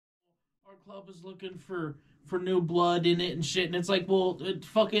club is looking for new blood in it and shit, and it's like, well,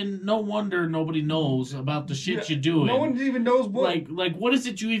 fucking no wonder nobody knows about the shit you're doing. No one even knows what. Like, what is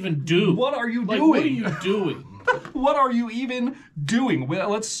it you even do? What are you doing? What are you doing? What are you even doing? Well,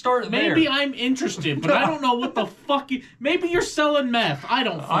 let's start there. Maybe I'm interested, but I don't know what the fuck. Maybe you're selling meth. I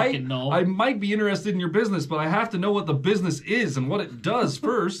don't fucking know. I might be interested in your business, but I have to know what the business is and what it does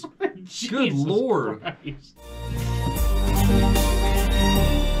first. Good Lord. Christ.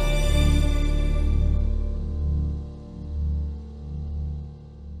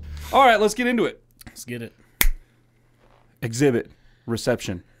 All right, let's get into it. Let's get it. Exhibit,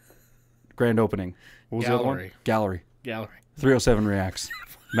 reception, grand opening. What was the other one? Gallery. 307 Reacts.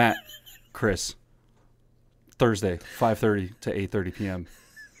 Matt, Chris. Thursday, 5:30 to 8:30 p.m.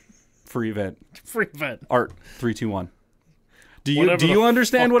 Free event. Art, 321. Do you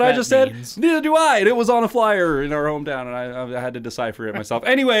understand what I just said? Neither do I. And it was on a flyer in our hometown, and I had to decipher it myself.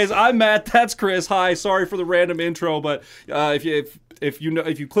 Anyways, I'm Matt. That's Chris. Hi. Sorry for the random intro, but if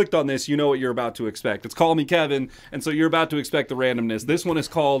you clicked on this, you know what you're about to expect. It's Call Me Kevin, and so you're about to expect the randomness. This one is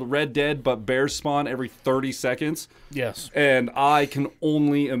called Red Dead, but bears spawn every 30 seconds. Yes. And I can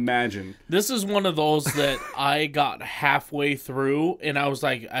only imagine. This is one of those that I got halfway through, and I was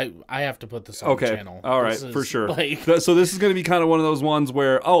like, I have to put this on the channel. All right, for sure. So this is going to be kind of one of those ones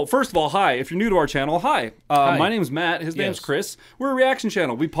where, first of all, hi. If you're new to our channel, hi. My name's Matt. His name's Chris. We're a reaction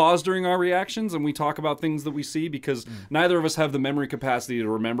channel. We pause during our reactions, and we talk about things that we see because neither of us have the memory capacity to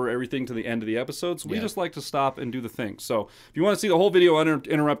remember everything to the end of the episode, so we just like to stop and do the thing. So if you want to see the whole video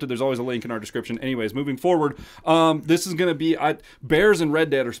uninterrupted, there's always a link in our description. Anyways, moving forward, this is going to be bears in Red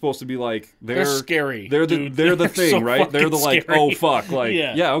Dead are supposed to be like they're scary. They're the thing, so right? They're the like scary. Oh fuck, like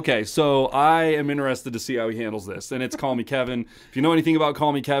yeah, okay. So I am interested to see how he handles this, and it's Call Me Kevin. If you know anything about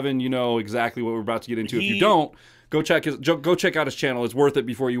Call Me Kevin, you know exactly what we're about to get into. If you don't, go check out his channel. It's worth it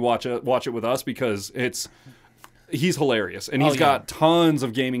before you watch it with us because he's hilarious, and he's got tons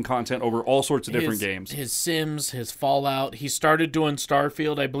of gaming content over all sorts of different games. His Sims, his Fallout. He started doing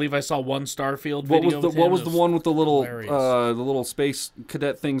Starfield. I believe I saw one Starfield video. What was the one with the little space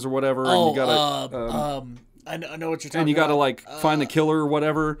cadet things or whatever? Oh, and you gotta, I know what you're talking about. And you gotta like find the killer or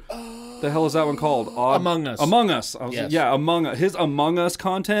whatever. The hell is that one called? Among Us. Among Us. Yeah, Among Us. His Among Us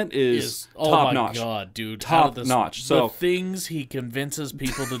content is top notch. Oh my god, dude! Top notch. So the things he convinces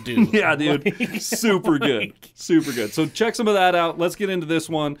people to do. Yeah, dude. Super good. Super good. So check some of that out. Let's get into this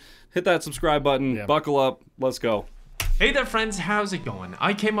one. Hit that subscribe button. Buckle up. Let's go. Hey there friends, how's it going?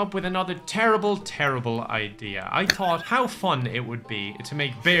 I came up with another terrible idea. I thought how fun it would be to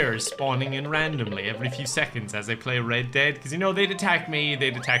make bears spawning in randomly every few seconds as I play Red Dead, because you know, they'd attack me,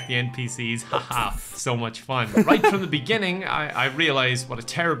 they'd attack the NPCs, haha, so much fun. Right from the beginning, I realized what a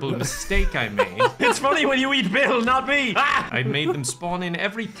terrible mistake I made. It's funny when you eat Bill, not me! Ah! I made them spawn in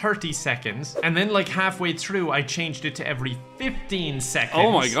every 30 seconds, and then like halfway through, I changed it to every 15 seconds.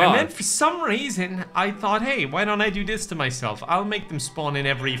 Oh my god. And then for some reason, I thought, hey, why don't I do this to myself? I'll make them spawn in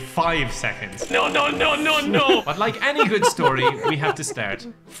every 5 seconds. No. But like any good story, we have to start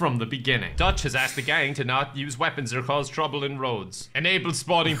from the beginning. Dutch has asked the gang to not use weapons or cause trouble in roads. Enable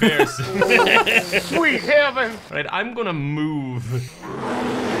spawning bears. Sweet heaven. Right, I'm gonna move.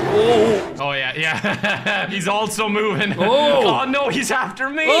 Oh yeah. He's also moving. Oh no, he's after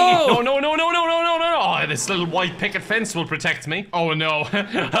me. No. Oh, this little white picket fence will protect me. Oh no.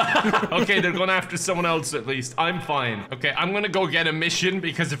 Okay, they're going after someone else at least. I'm fine. Okay, I'm gonna go get a mission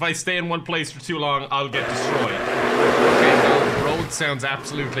because if I stay in one place for too long, I'll get destroyed. Okay, well, the road sounds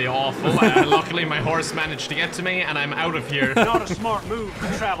absolutely awful. Luckily, my horse managed to get to me, and I'm out of here. Not a smart move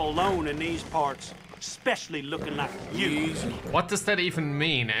to travel alone in these parts. Especially looking like you. What does that even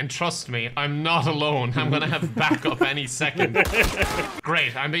mean? And trust me, I'm not alone. I'm gonna have backup any second.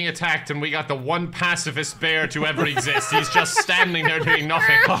 Great, I'm being attacked and we got the one pacifist bear to ever exist. He's just standing there doing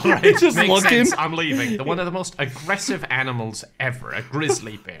nothing. Alright, just makes looking. sense. I'm leaving. One of the most aggressive animals ever, a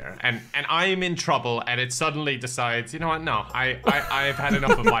grizzly bear. And I'm in trouble and it suddenly decides, you know what, no, I've had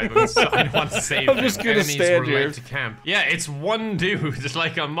enough of violence, so I want to save them. I'm just gonna stand here. Late to camp. Yeah, it's one dude, just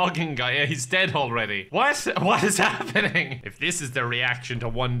like a mugging guy. Yeah, he's dead already. What is happening? If this is the reaction to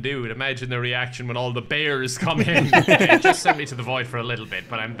one dude, imagine the reaction when all the bears come in. It just sent me to the void for a little bit,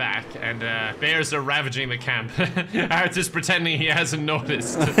 but I'm back, and bears are ravaging the camp. Arthur's pretending he hasn't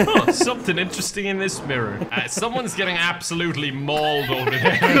noticed. Something interesting in this mirror. Someone's getting absolutely mauled over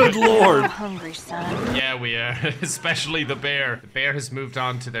there. Good lord. I'm hungry, son. Yeah, we are. Especially the bear. The bear has moved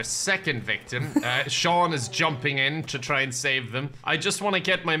on to their second victim. Sean is jumping in to try and save them. I just want to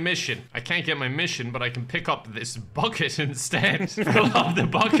get my mission. I can't get my mission mission, but I can pick up this bucket instead. Fill up the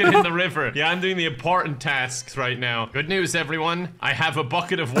bucket in the river. Yeah, I'm doing the important tasks right now. Good news, everyone. I have a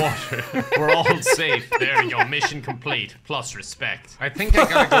bucket of water. We're all safe. There you go. Mission complete. Plus respect. I think I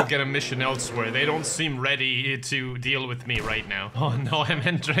gotta go get a mission elsewhere. They don't seem ready to deal with me right now. Oh no, I'm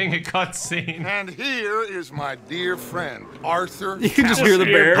entering a cutscene. And here is my dear friend, Arthur. You can just hear the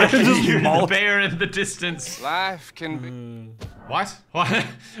bear. I can hear the bear in the distance. Life can be... What?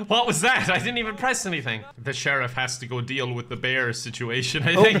 What was that? I didn't even press anything. The sheriff has to go deal with the bear situation.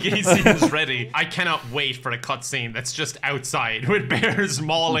 I think he seems ready. I cannot wait for a cutscene that's just outside with bears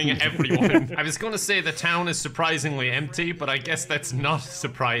mauling everyone. I was going to say the town is surprisingly empty, but I guess that's not a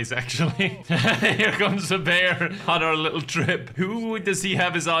surprise, actually. Here comes the bear on our little trip. Who does he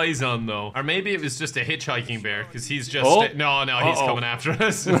have his eyes on, though? Or maybe it was just a hitchhiking bear, because he's just... No, he's coming after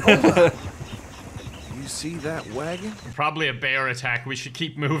us. You see that wagon? Probably a bear attack. We should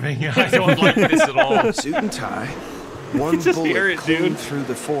keep moving. I don't like this at all. Suit and tie. One bullet clean through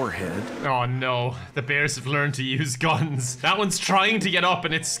the forehead. Oh no, the bears have learned to use guns. That one's trying to get up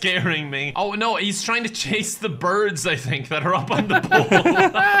and it's scaring me. Oh no, he's trying to chase the birds, I think, that are up on the pole.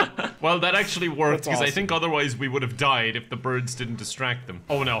 Well, that actually worked, because awesome. I think otherwise we would have died if the birds didn't distract them.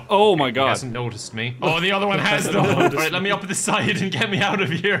 Oh no. Oh my god. He hasn't noticed me. Oh, the other one has though. Alright, let me up the side and get me out of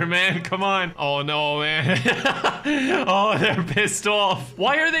here, man. Come on. Oh no, man. Oh, they're pissed off.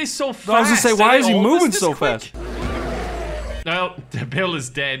 Why are they so fast? I was gonna say, why is he moving so fast? Well, Bill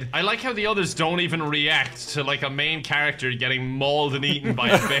is dead. I like how the others don't even react to like a main character getting mauled and eaten by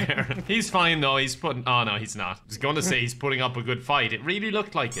a bear. He's fine though, he's putting... Oh no, he's not. I was gonna say he's putting up a good fight. It really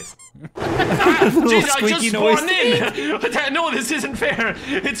looked like it. Jeez, I just spawned in! No, this isn't fair.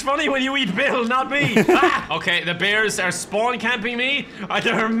 It's funny when you eat Bill, not me. Okay, the bears are spawn camping me.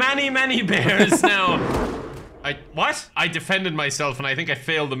 There are many bears now. What? I defended myself and I think I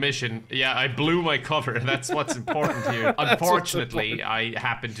failed the mission. Yeah, I blew my cover. That's what's important here. Unfortunately, I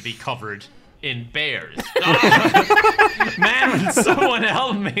happen to be covered in bears. Man, will someone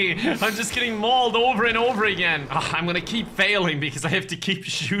help me? I'm just getting mauled over and over again. I'm gonna keep failing because I have to keep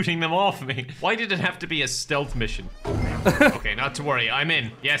shooting them off me. Why did it have to be a stealth mission? Okay, not to worry. I'm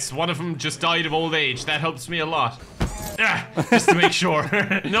in. Yes, one of them just died of old age. That helps me a lot. Just to make sure.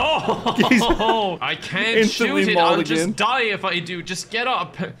 No! I can't shoot it. I'll just die if I do. Just get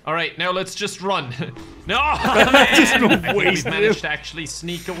up. Alright, now let's just run. No! I think we've managed to actually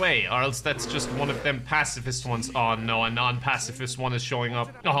sneak away, or else that's just one of them pacifist ones. Oh no, a non-pacifist one is showing up.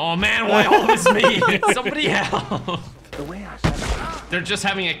 Oh man, why always me? Somebody help! They're just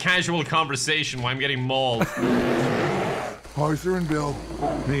having a casual conversation while I'm getting mauled. Arthur and Bill,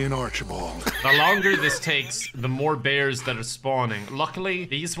 me and Archibald. The longer this takes, the more bears that are spawning. Luckily,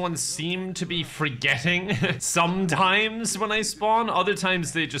 these ones seem to be forgetting sometimes when I spawn. Other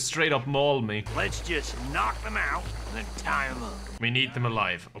times they just straight up maul me. Let's just knock them out and then tie them up. We need them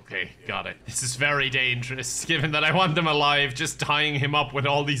alive. Okay, got it. This is very dangerous, given that I want them alive, just tying him up with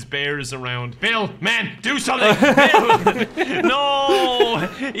all these bears around. Bill, man, do something! Bill! No!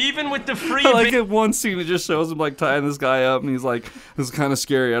 Even with the free... I like it one scene, it just shows him like tying this guy up, and he's like, this is kind of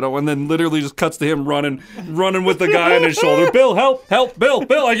scary. And then literally just cuts to him running with the guy on his shoulder. Bill, help, Bill,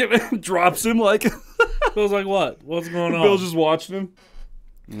 I get... drops him like... Bill's like, what? What's going on? Bill's just watching him.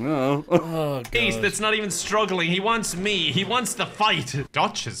 No. Oh, Ace that's not even struggling. He wants me. He wants the fight.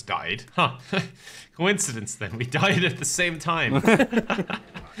 Dutch has died. Huh. Coincidence then. We died at the same time.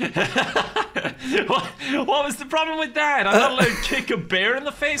 What was the problem with that? I'm not allowed to kick a bear in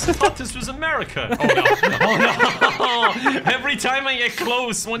the face? I thought this was America. Oh no. Oh no. Every time I get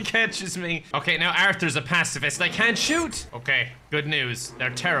close, one catches me. Okay, now Arthur's a pacifist. I can't shoot. Okay, good news. They're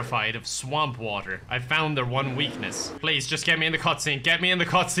terrified of swamp water. I found their one weakness. Please, just get me in the cutscene. Get me in the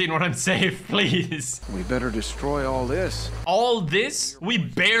cutscene where I'm safe, please. We better destroy all this. All this? We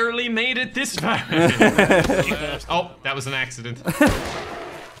barely made it this far. Oh, that was an accident.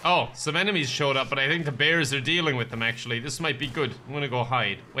 Oh, some enemies showed up, but I think the bears are dealing with them, actually. This might be good. I'm gonna go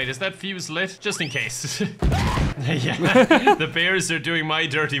hide. Wait, is that fuse lit? Just in case. Yeah, the bears are doing my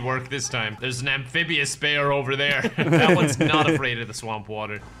dirty work this time. There's an amphibious bear over there. That one's not afraid of the swamp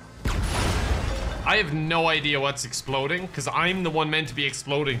water. I have no idea what's exploding, because I'm the one meant to be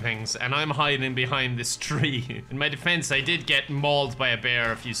exploding things, and I'm hiding behind this tree. In my defense, I did get mauled by a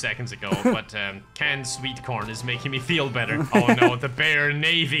bear a few seconds ago, but canned sweet corn is making me feel better. Oh no, the bear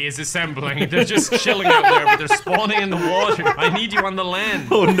navy is assembling. They're just chilling out there, but they're spawning in the water. I need you on the land.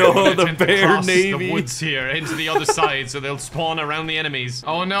 Oh no, the bear navy. The woods here into the other side, so they'll spawn around the enemies.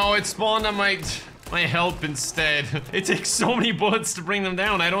 Oh no, it spawned on my help instead. It takes so many bullets to bring them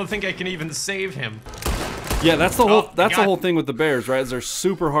down. I don't think I can even save him. Yeah, that's the whole. Oh, That's the whole thing with the bears, right? Is they're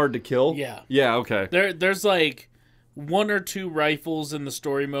super hard to kill. Yeah. Yeah. Okay. There's like 1 or 2 rifles in the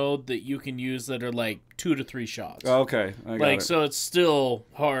story mode that you can use that are like 2 to 3 shots. Okay. I got Like it. so, it's still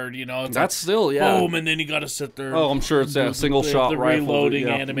hard, you know. It's That's like, still boom, and then you got to sit there. Oh, I'm sure it's a single shot the rifle. reloading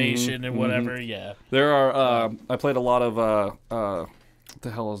Yeah. animation and whatever. Yeah. There are. I played a lot of. What the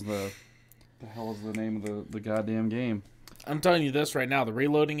hell is the name of the goddamn game? I'm telling you this right now: the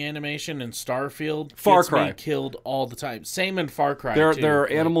reloading animation in Starfield Far gets Cry. me killed all the time. Same in Far Cry. There too. are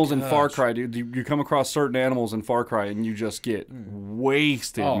animals in gosh. Far Cry, dude. You come across certain animals in Far Cry, and you just get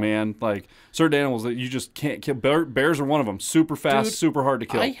wasted, man. Like certain animals that you just can't kill. Bears are one of them. Super fast, Dude, super hard to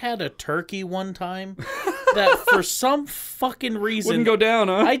kill. I had a turkey one time that for some fucking reason Wouldn't go down,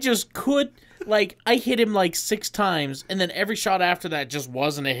 huh? I just could. Like, I hit him like 6 times, and then every shot after that just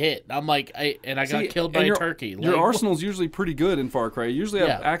wasn't a hit. I'm like, I got killed by a turkey. Your Like, arsenal's usually pretty good in Far Cry. You usually have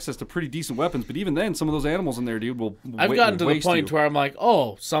Yeah. access to pretty decent weapons, but even then, some of those animals in there, dude, will I've gotten to the waste point you. where I'm like,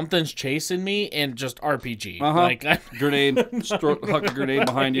 oh, something's chasing me, and just RPG. Like, Grenade, huck a grenade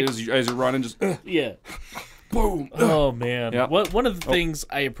behind you as you're running, just yeah. boom. Oh man. Yeah. One of the things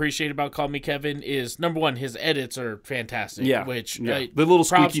I appreciate about Call Me Kevin is number 1, his edits are fantastic. Yeah, Which the little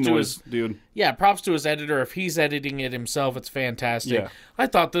props squeaky to noise, his, dude. Yeah, props to his editor. If he's editing it himself, it's fantastic. Yeah. I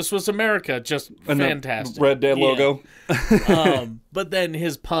thought this was America, just And the fantastic. Red Dead Yeah. logo. But then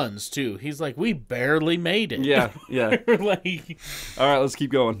his puns too. He's like, we barely made it. Yeah. Like, All right, let's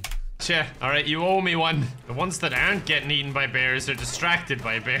keep going. Alright, you owe me one. The ones that aren't getting eaten by bears are distracted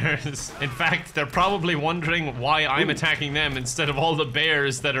by bears. In fact, they're probably wondering why I'm attacking them instead of all the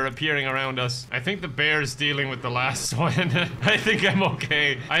bears that are appearing around us. I think the bear's dealing with the last one. I think I'm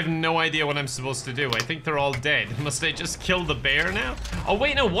okay. I have no idea what I'm supposed to do. I think they're all dead. Must I just kill the bear now? Oh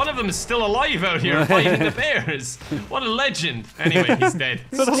wait, no, one of them is still alive out here fighting the bears. What a legend. Anyway, he's dead.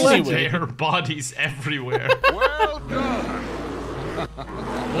 Bear bodies everywhere. Well done.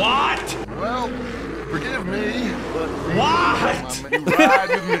 What? Well, forgive me, but What? you ride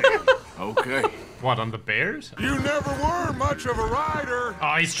with me. Okay. What, on the bears? You never were much of a rider.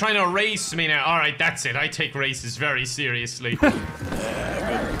 Oh, he's trying to race me now. All right, that's it. I take races very seriously.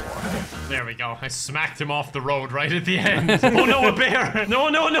 There we go. I smacked him off the road right at the end. Oh no, a bear! No,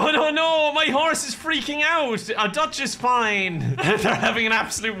 no, no, no, no! My horse is freaking out! A Dutch is fine! They're having an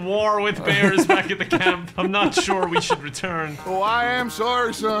absolute war with bears back at the camp. I'm not sure we should return. Oh, I am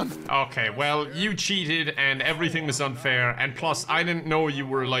sorry, son. Okay, well, you cheated and everything was unfair, and plus, I didn't know you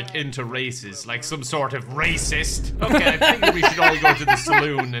were, like, into races, like some sort of racist. Okay, I figured we should all go to the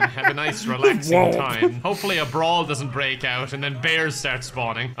saloon and have a nice, relaxing time. Hopefully a brawl doesn't break out and then bears start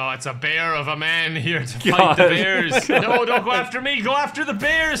spawning. Oh, it's a bear of a man here to fight the bears. No, don't go after me, go after the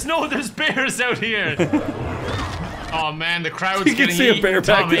bears. No, there's bears out here. Oh man, the crowd's You can getting see a eaten, bear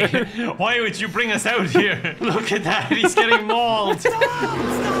back Tommy. there. Why would you bring us out here? Look at that, he's getting mauled.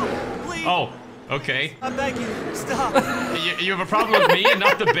 Stop! Please! Oh, okay. I beg you, stop! You have a problem with me and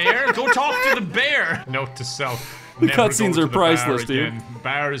not the bear? Go talk to the bear. Note to self. Never cutscenes go to are the priceless, bar dude. again.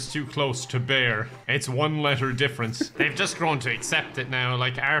 Bar is too close to bear. It's 1 letter difference. They've just grown to accept it now.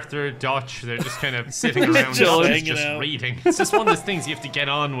 Like Arthur, Dutch, they're just kind of sitting around Chilling, just hanging out. reading. It's just one of those things you have to get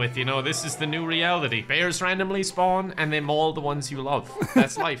on with, you know? This is the new reality. Bears randomly spawn and they maul the ones you love.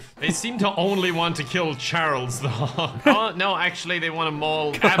 That's life. They seem to only want to kill Charles, though. Oh, no, actually, they want to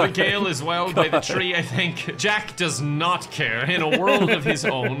maul Abigail as well by the tree, I think. Jack does not care. In a world of his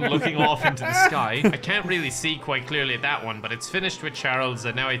own, looking off into the sky. I can't really see quite clearly that one, but it's finished with Charles,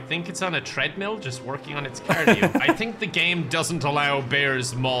 and now I think it's on a treadmill, just working on its cardio. I think the game doesn't allow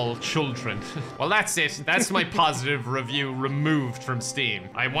bears maul children. Well, that's it. That's my positive review removed from Steam.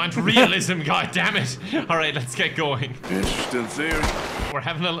 I want realism, goddammit. Alright, let's get going. Interesting theory. We're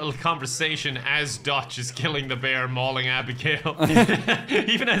having a little conversation as Dutch is killing the bear, mauling Abigail.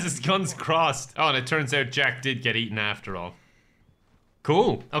 Even as his gun's crossed. Oh, and it turns out Jack did get eaten after all.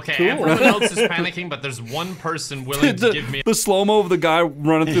 Cool. Okay, everyone else is panicking, but there's one person willing to give me... The slow-mo of the guy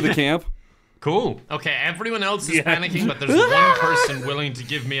running through the camp. Cool. Okay, everyone else is panicking, but there's one person willing to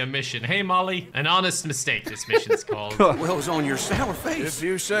give me a mission. Hey, Molly. An honest mistake, this mission's called. Well's on your sour face. If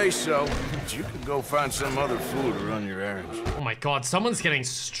you say so, but you can go find some other fool to run your errands. Oh my god, someone's getting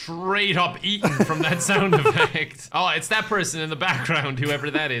straight up eaten from that sound effect. Oh, it's that person in the background,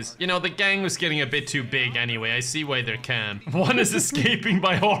 whoever that is. You know, the gang was getting a bit too big anyway. I see why they're calm. One is escaping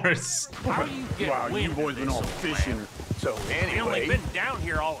by horse. How you get Wow, you wind boys of been this all so fishing. fast? So We only anyway, been down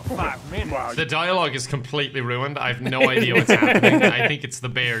here all of 5 minutes. The dialogue is completely ruined. I have no idea what's happening. I think it's the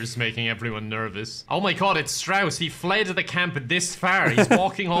bears making everyone nervous. Oh my god, it's Strauss. He fled the camp this far. He's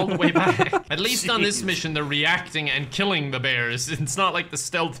walking all the way back. At least on this mission, they're reacting and killing the bears. It's not like the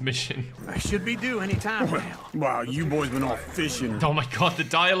stealth mission. I should be due any time now. wow, you boys been off fishing. Oh my god, the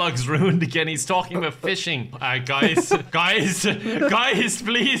dialogue's ruined again. He's talking about fishing. Guys,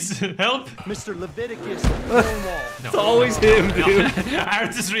 please, help. Mr. Leviticus Cornwall. It's always him, dude.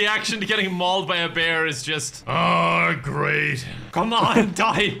 Art's reaction to getting mauled by a bear is just, oh, great. Come on,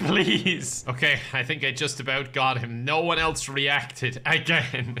 die, please. Okay, I think I just about got him. No one else reacted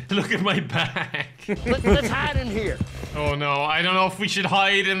again. Look at my back. Let's hide in here. Oh no, I don't know if we should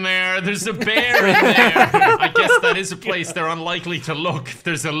hide in there. There's a bear in there. I guess that is a place they're unlikely to look if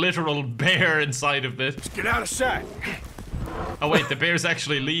there's a literal bear inside of this. Get out of sight. Oh wait, the bear's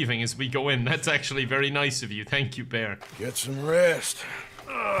actually leaving as we go in. That's actually very nice of you. Thank you, bear. Get some rest.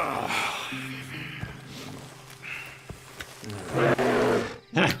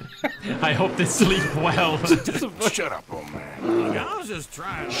 I hope they sleep well. Shut up, old man. I was just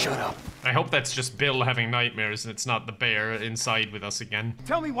trying. Shut up. I hope that's just Bill having nightmares and it's not the bear inside with us again.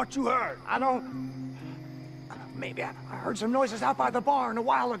 Tell me what you heard. I don't... Maybe I heard some noises out by the barn a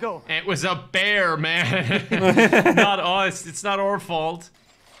while ago. It was a bear, man. Not us. It's not our fault.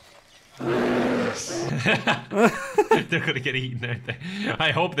 They're gonna get eaten, aren't they?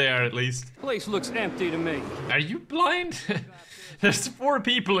 I hope they are, at least. Place looks empty to me. Are you blind? There's 4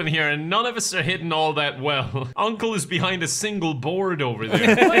 people in here and none of us are hidden all that well. Uncle is behind a single board over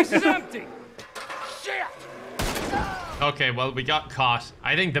there. Place is empty. Okay, well, we got caught.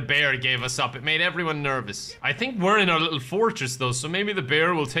 I think the bear gave us up. It made everyone nervous. I think we're in our little fortress, though, so maybe the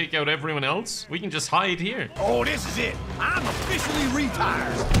bear will take out everyone else. We can just hide here. Oh, this is it. I'm officially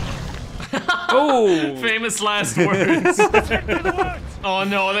retired. Oh, Famous last words. Oh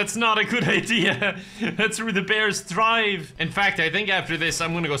no, that's not a good idea. That's where the bears thrive. In fact, I think after this,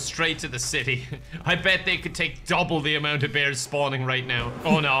 I'm gonna go straight to the city. I bet they could take double the amount of bears spawning right now.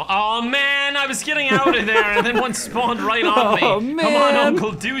 Oh no. Oh man, I was getting out of there and then one spawned right on me. Oh, man. Come on,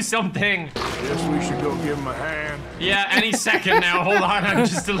 Uncle, do something. Guess we should go give him a hand. Yeah, any second now. Hold on, I'm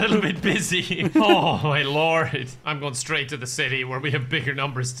just a little bit busy. Oh my lord. I'm going straight to the city where we have bigger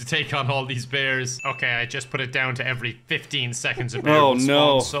numbers to take on all these bears. Okay, I just put it down to every 15 seconds a bear will spawn,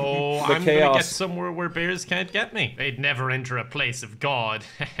 no. so I'm gonna get somewhere where bears can't get me. They'd never enter a place of God.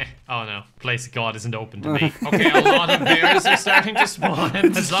 Oh no, place of God isn't open to me. Okay, a lot of bears are starting to spawn.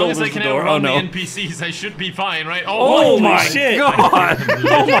 As long as I can outrun the NPCs, I should be fine, right? Oh my shit. god!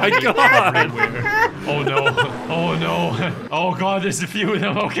 Oh my god! Everywhere. Oh no. Oh no. Oh god, there's a few of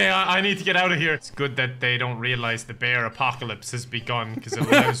them. Okay, I need to get out of here. It's good that they don't realize the bear apocalypse has begun because it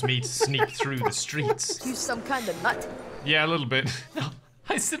allows me to sneak through the streets. You some kind of nut. Yeah, a little bit.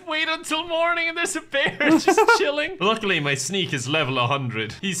 I said wait until morning and there's a bear just chilling. Luckily, my sneak is level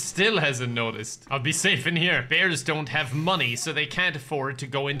 100. He still hasn't noticed. I'll be safe in here. Bears don't have money, so they can't afford to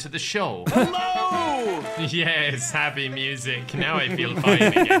go into the show. Hello! Yes, happy music. Now I feel fine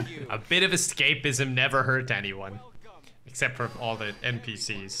again. A bit of escapism never hurt anyone. Except for all the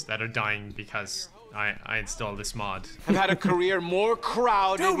NPCs that are dying because I installed this mod. I've had a career more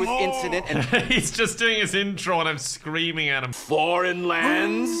crowded with incident and He's just doing his intro and I'm screaming at him. foreign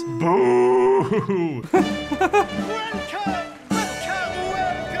lands. Boo!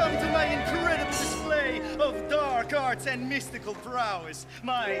 Welcome to my incredible display of dark arts and mystical prowess,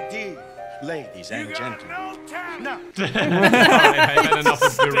 my dear ladies and gentlemen. Now, Alright, I had enough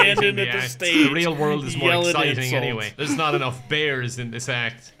of berating Standing the at the act. stage, The real world is more yelling exciting insults. anyway. There's not enough bears in this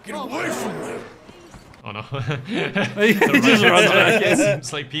act. Get away from me. Oh no. He just runs back. It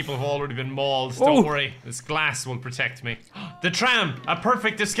seems like people have already been mauled. Don't worry, this glass will protect me. The tramp! A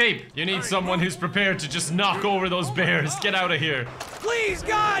perfect escape! You need someone who's prepared to just knock over those bears. Get out of here. Please,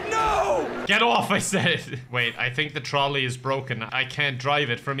 God, no! Get off, I said! Wait, I think the trolley is broken. I can't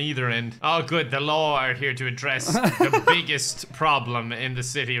drive it from either end. Oh good, the law are here to address the biggest problem in the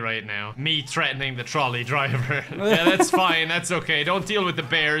city right now. Me threatening the trolley driver. Yeah, that's fine, that's okay. Don't deal with the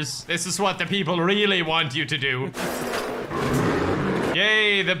bears. This is what the people really want you to do.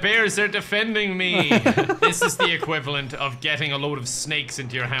 Yay, the bears are defending me. This is the equivalent of getting a load of snakes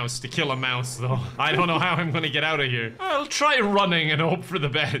into your house to kill a mouse, though. I don't know how I'm gonna get out of here. I'll try running and hope for the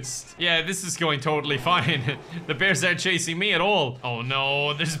best. Yeah, this is going totally fine. The bears aren't chasing me at all. Oh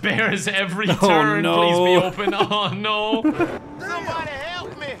no, there's bears every turn. no. Please be open. Oh no. Somebody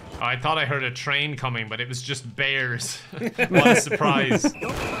help me! Oh, I thought I heard a train coming, but it was just bears. What a surprise.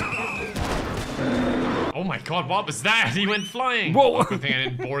 Oh my god, what was that? He went flying. Whoa. Good thing I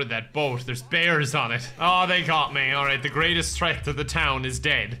didn't board that boat. There's bears on it. Oh, they got me. Alright, the greatest threat to the town is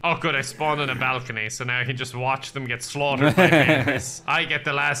dead. Oh good, I spawned on a balcony, so now I can just watch them get slaughtered by bears. I get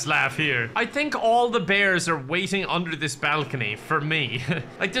the last laugh here. I think all the bears are waiting under this balcony for me.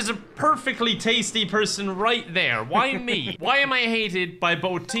 Like, there's a perfectly tasty person right there. Why me? Why am I hated by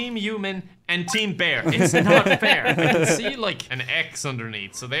both Team Human and Team Bear? It's not fair. I can see like an X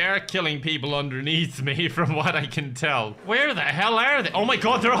underneath, so they are killing people underneath me from what I can tell. Where the hell are they? Oh my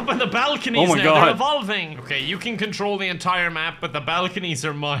god, they're up on the balconies oh my now. God. They're evolving. Okay, you can control the entire map, but the balconies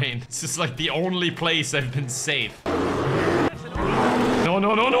are mine. It's just like the only place I've been safe. No,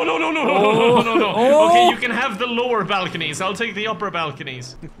 no, no, no, no, no, no, no, no, no, no. Okay, you can have the lower balconies. I'll take the upper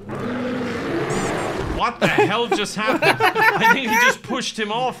balconies. What the hell just happened? I think he just pushed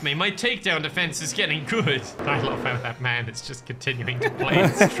him off me. My takedown defense is getting good. I love how that man is just continuing to play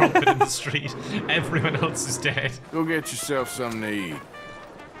his trumpet in the street. Everyone else is dead. Go get yourself something to eat.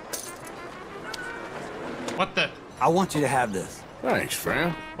 What the? I want you to have this. Thanks,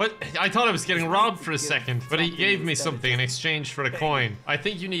 fam. What? I thought I was getting robbed for a second, but he gave me something in exchange for a coin. I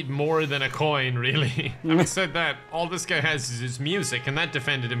think you need more than a coin, really. Having said that, all this guy has is his music, and that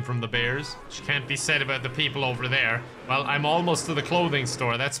defended him from the bears, which can't be said about the people over there. Well, I'm almost to the clothing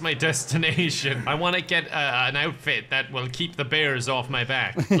store. That's my destination. I want to get an outfit that will keep the bears off my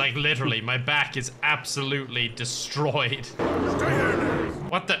back. Like, literally, my back is absolutely destroyed.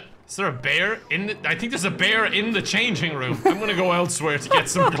 What the? Is there a bear in the— I think there's a bear in the changing room. I'm gonna go elsewhere to get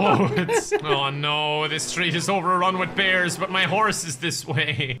some clothes. Oh no, this street is overrun with bears, but my horse is this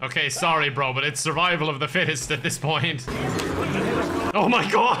way. Okay, sorry bro, but it's survival of the fittest at this point. Oh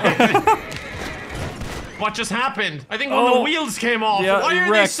my god! What just happened? I think one of the wheels came off. Yeah, Why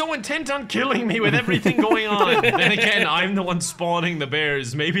are wrecked. they so intent on killing me with everything going on? Then again, I'm the one spawning the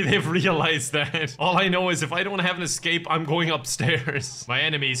bears. Maybe they've realized that. All I know is if I don't have an escape, I'm going upstairs. My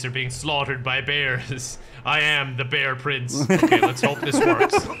enemies are being slaughtered by bears. I am the bear prince. Okay, let's hope this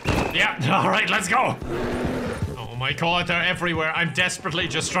works. Yeah, all right, let's go. Oh my god, they're everywhere. I'm desperately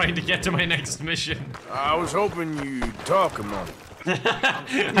just trying to get to my next mission. I was hoping you'd talk a moment.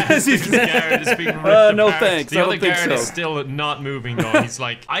 This guard is being ripped no apart. thanks, The I other don't think guard so. is still not moving though. He's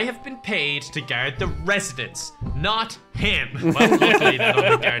like, I have been paid to guard the residents, not him. Well, luckily that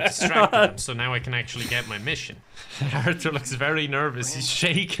other guard distracted him, so now I can actually get my mission. Arthur looks very nervous. He's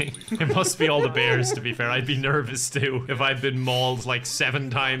shaking. It must be all the bears, to be fair. I'd be nervous too if I'd been mauled like 7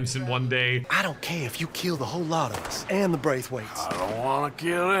 times in one day. I don't care if you kill the whole lot of us and the Braithwaites. I don't want to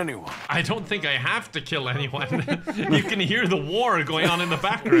kill anyone. I don't think I have to kill anyone. You can hear the war going on in the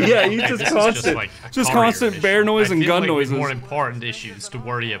background. Yeah, you Okay, just this is constant- like a just courier constant mission. bear noise I and feel gun like we've noises. more important issues to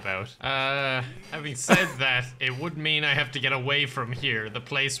worry about. Having said that, it would mean I have to get away from here, the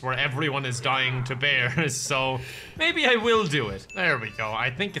place where everyone is dying to bears. So maybe I will do it. There we go. I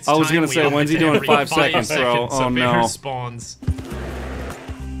think it's I was time gonna we say, up when's it he to doing every 5 seconds, bro? seconds Oh, a bear no. spawns.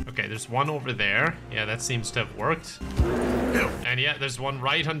 Okay, there's one over there. Yeah, that seems to have worked. And yeah, there's one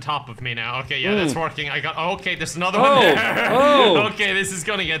right on top of me now. Okay, yeah, that's working. I got— okay, there's another one there. Oh. Okay, this is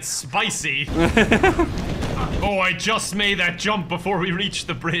gonna get spicy. Oh, I just made that jump before we reached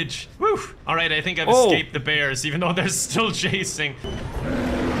the bridge. Woo! Alright, I think I've escaped the bears, even though they're still chasing.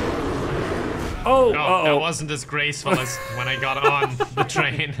 Oh, No, that wasn't as graceful as when I got on the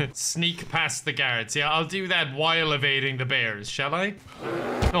train. Sneak past the guards. Yeah, I'll do that while evading the bears, shall I?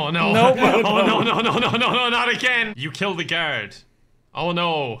 Oh no. Nope. Oh no, no, no, no, no, no, not again. You killed the guard. Oh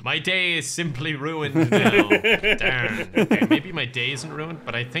no, my day is simply ruined now. Darn. Okay, maybe my day isn't ruined,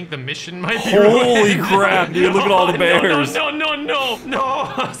 but I think the mission might be ruined. Holy crap, dude, look at all the bears. No, no, no,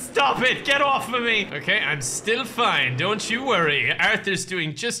 no, no, stop it, get off of me. Okay, I'm still fine, don't you worry. Arthur's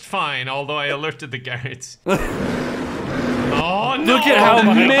doing just fine, although I alerted the guards. Oh no! Look at how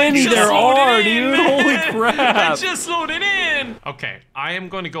many just there loaded are, in, dude. man. Holy crap. I just loaded in. Okay, I am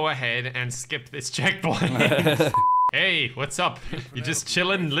going to go ahead and skip this checkpoint. Hey, what's up? You just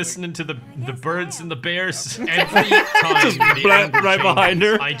chilling, listening to the birds and the bears? Every time the angle right behind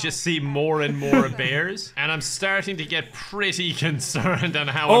changes, her. I just see more and more bears, and I'm starting to get pretty concerned on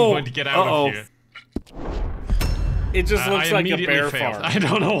how I'm going to get out of here. It just looks I like a immediately bear failed. farm. I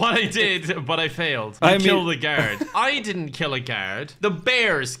don't know what I did, but I failed. I killed the guard. I didn't kill a guard. The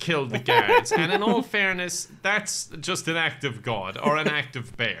bears killed the guards. And in all fairness, that's just an act of God or an act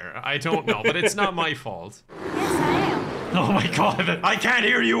of bear. I don't know, but it's not my fault. Yes, I am. Oh my god, I can't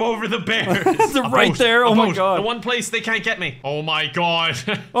hear you over the bears. They're right there, oh my god. The one place they can't get me. Oh my god.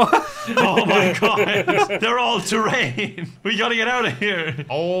 Oh my god. They're all terrain. We gotta get out of here.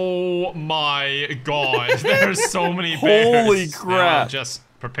 Oh my god. There's so many bears. Holy Now crap. I'll just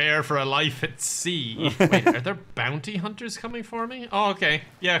Prepare for a life at sea. Wait, are there bounty hunters coming for me? Oh, okay.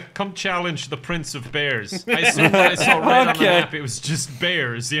 Yeah, come challenge the Prince of Bears. I assumed that I saw red on the map, it was just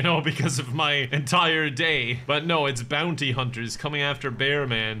bears, you know, because of my entire day. But no, it's bounty hunters coming after Bear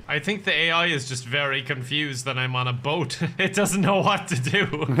Man. I think the AI is just very confused that I'm on a boat. It doesn't know what to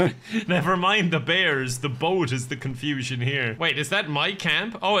do. Never mind the bears, the boat is the confusion here. Wait, is that my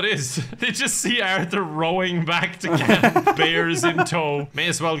camp? Oh, it is. They just see Arthur rowing back to camp, bears in tow.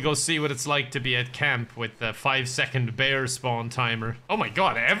 May as well go see what it's like to be at camp with the 5-second bear spawn timer. Oh my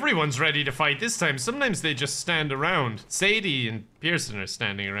god, everyone's ready to fight this time. Sometimes they just stand around. Sadie and Pearson are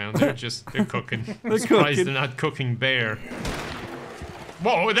standing around. They're cooking. I'm surprised they're not cooking bear.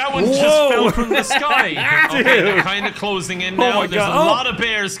 Whoa, that one just fell from the sky. Okay, they're kind of closing in now. There's a lot of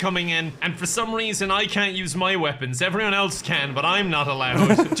bears coming in, and for some reason I can't use my weapons. Everyone else can, but I'm not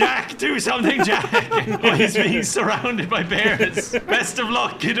allowed. Jack, do something, Jack! Oh, he's being surrounded by bears. Best of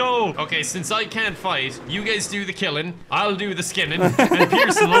luck, kiddo. Okay, since I can't fight, you guys do the killing, I'll do the skinning, and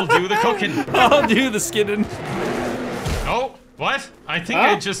Pearson will do the cooking. I'll do the skinning. Oh. What? I think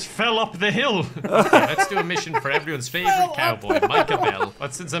I just fell up the hill. Okay, let's do a mission for everyone's favorite cowboy, Micah Bell.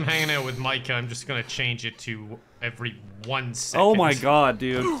 But since I'm hanging out with Micah, I'm just gonna change it to every 1 second. Oh my god,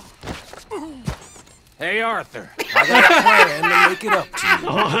 dude. Hey, Arthur. I got a plan to make it up to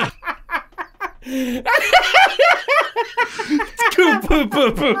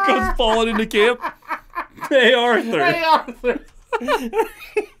you. Goes falling into camp. Hey, Arthur. Hey, Arthur.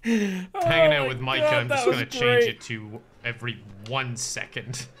 Hanging out with Micah, I'm just gonna change it to every 1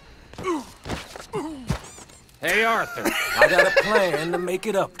 second. Hey, Arthur. I got a plan to make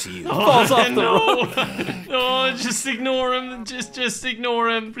it up to you. Falls off the road. Oh, just ignore him. Just ignore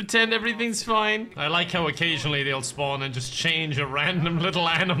him. Pretend everything's fine. I like how occasionally they'll spawn and just change a random little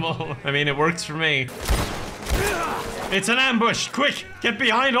animal. I mean, it works for me. It's an ambush! Quick! Get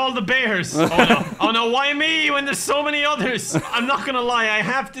behind all the bears! Oh no. Oh no, why me when there's so many others? I'm not gonna lie, I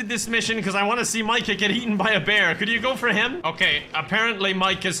half did this mission because I want to see Micah get eaten by a bear. Could you go for him? Okay, apparently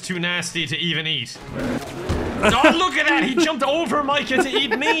Micah's too nasty to even eat. Oh, look at that! He jumped over Micah to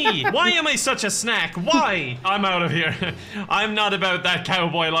eat me! Why am I such a snack? Why? I'm out of here. I'm not about that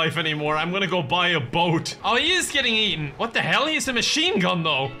cowboy life anymore. I'm gonna go buy a boat. Oh, he is getting eaten. What the hell? He has a machine gun,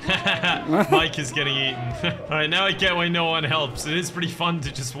 though. Mike is getting eaten. Alright, now I get why no one helps. It is pretty fun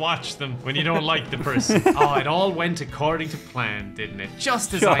to just watch them when you don't like the person. Oh, it all went according to plan, didn't it?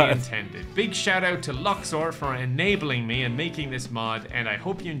 Just as I intended. Big shout out to Luxor for enabling me and making this mod, and I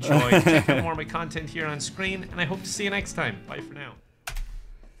hope you enjoyed. Check out more of my content here on screen, and I hope to see you next time. Bye for now.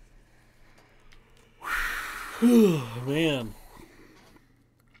 Man.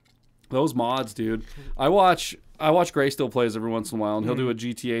 Those mods, dude. I watch Gray still plays every once in a while, and he'll do a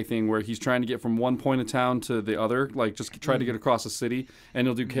GTA thing where he's trying to get from one point of town to the other, like just try to get across a city, and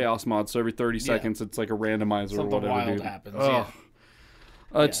he'll do chaos mods. So every 30 seconds, it's like a randomizer or whatever. Wild dude. happens.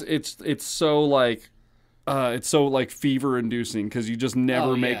 It's so like. It's so like fever inducing because you just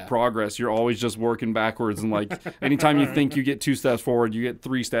never make progress. You're always just working backwards, and like anytime you think you get 2 steps forward, you get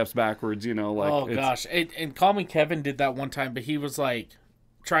 3 steps backwards, you know, like gosh. And Call Me Kevin did that one time, but he was like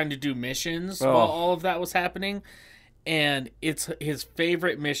trying to do missions while all of that was happening, and it's his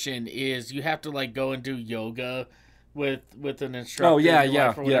favorite mission is you have to like go and do yoga with an instructor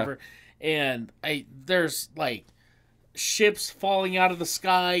or whatever. And there's like ships falling out of the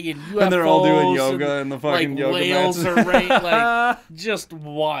sky and UFOs, and they're all doing yoga and the fucking like yoga whales mats. are like just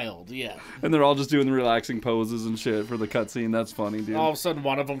wild, and they're all just doing the relaxing poses and shit for the cutscene. That's funny, dude. All of a sudden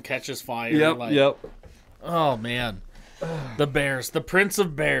one of them catches fire. Yep. Oh man, the bears, the Prince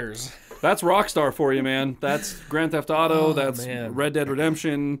of Bears. That's Rockstar for you, man. That's Grand Theft Auto. That's Red Dead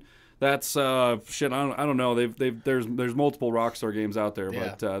Redemption. That's shit. I don't know. There's multiple Rockstar games out there,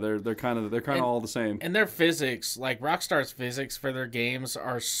 but they're kind of all the same. And their physics, like Rockstar's physics for their games,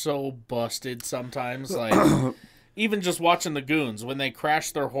 are so busted sometimes. Like even just watching the goons when they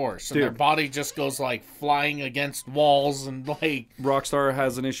crash their horse and their body just goes like flying against walls and like. Rockstar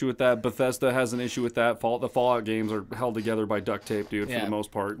has an issue with that. Bethesda has an issue with that. The Fallout games are held together by duct tape, dude, for the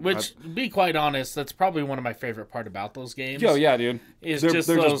most part. Which, be quite honest, that's probably one of my favorite part about those games. Oh yeah, dude. They're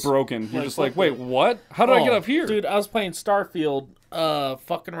just broken. You're just like, wait, what? How did I get up here? Dude, I was playing Starfield,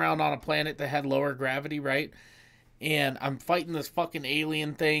 fucking around on a planet that had lower gravity, right? And I'm fighting this fucking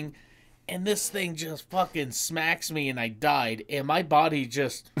alien thing. And this thing just fucking smacks me and I died. And my body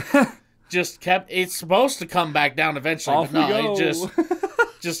just kept... It's supposed to come back down eventually. Off but no, we go.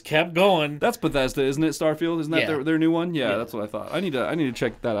 just kept going. That's Bethesda, isn't it? Starfield, isn't that their new one? Yeah, that's what I thought. I need to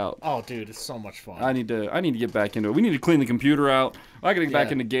check that out. Oh, dude, it's so much fun. I need to get back into it. We need to clean the computer out. I gotta get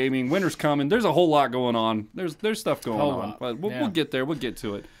back into gaming. Winter's coming. There's a whole lot going on. There's stuff going on, but we'll get there. We'll get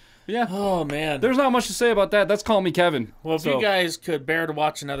to it. Yeah. Oh, man. There's not much to say about that. That's Call Me Kevin. Well, if you guys could bear to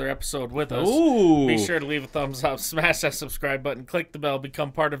watch another episode with us, be sure to leave a thumbs up, smash that subscribe button, click the bell,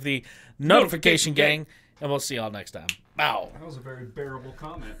 become part of the notification gang, and we'll see y'all next time. Wow. That was a very bearable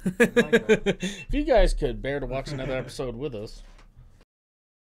comment. I like that. If you guys could bear to watch another episode with us.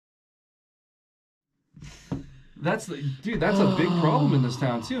 That's a big problem in this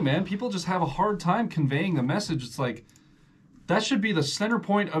town, too, man. People just have a hard time conveying the message. It's like... That should be the center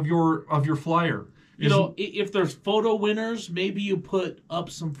point of your flyer. You know, if there's photo winners, maybe you put up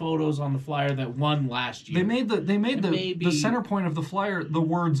some photos on the flyer that won last year. They made the center point of the flyer the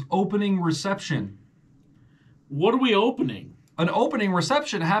words opening reception. What are we opening? An opening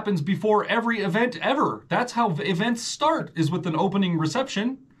reception happens before every event ever. That's how events start, is with an opening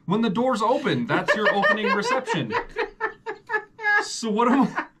reception. When the doors open, that's your opening reception. So what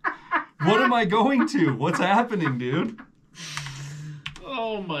am I going to? What's happening, dude?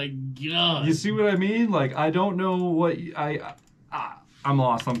 Oh my god! You see what I mean? Like, I don't know what I'm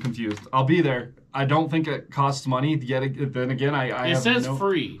lost. I'm confused. I'll be there. I don't think it costs money. Yet then again, it says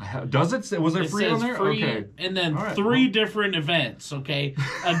free. Does it? Was there free on there? Free, okay. And then three different events. Okay,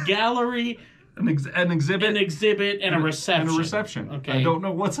 a gallery, an exhibit, and a reception. Okay. I don't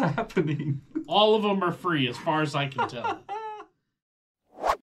know what's happening. All of them are free, as far as I can tell.